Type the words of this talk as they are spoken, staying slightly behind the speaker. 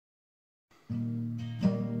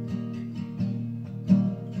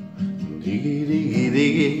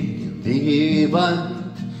Di-G-iByte,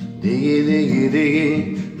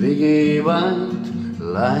 Di-G-iByte,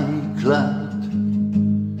 like light,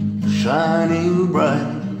 shining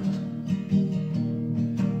bright.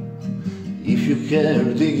 If you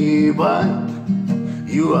have Di-G-iByte,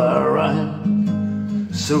 you are right,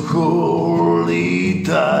 so hold it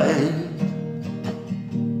tight.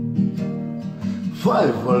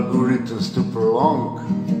 5 algorithms to prolong,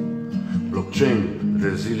 blockchain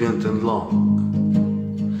resilient and long,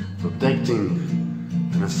 protecting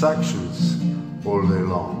transactions all day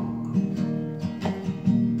long.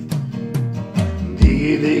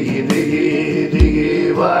 Di-G-iByte,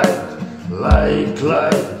 like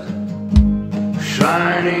light,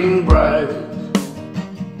 shining bright.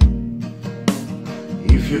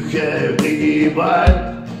 If you have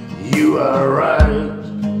Di-G-iByte, you are right,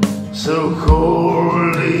 so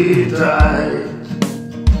hold it tight.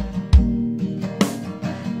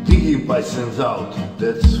 Di-G-iByte stands out,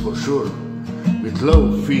 that's for sure, with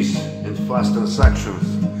low fees and fast transactions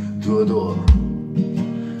to adore.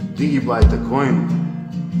 Di-G-iByte, a coin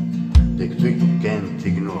that we can't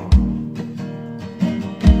ignore.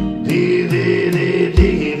 Di-G-iByte,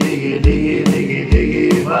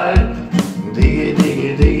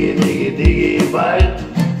 Di-G-iByte,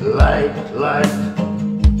 like light,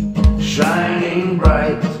 shining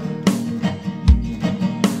bright.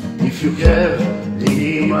 If you have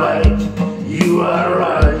Di-G-iByte, you are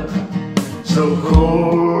right, so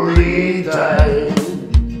hold it tight.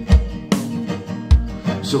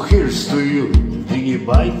 So here's to you,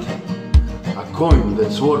 Di-G-iByte, a coin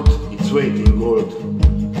that's worth its weight in gold.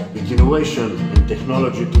 With innovation and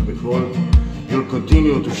technology to behold, you'll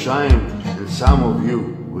continue to shine, and some of you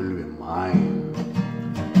will be mine.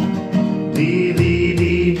 Di-G-iByte,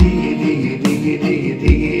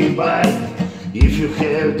 if you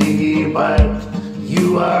have Di-G-iByte,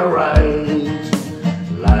 you are right,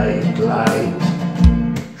 like light,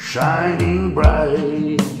 shining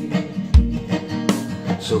bright.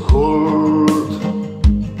 So hold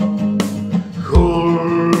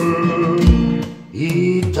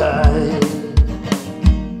it tight.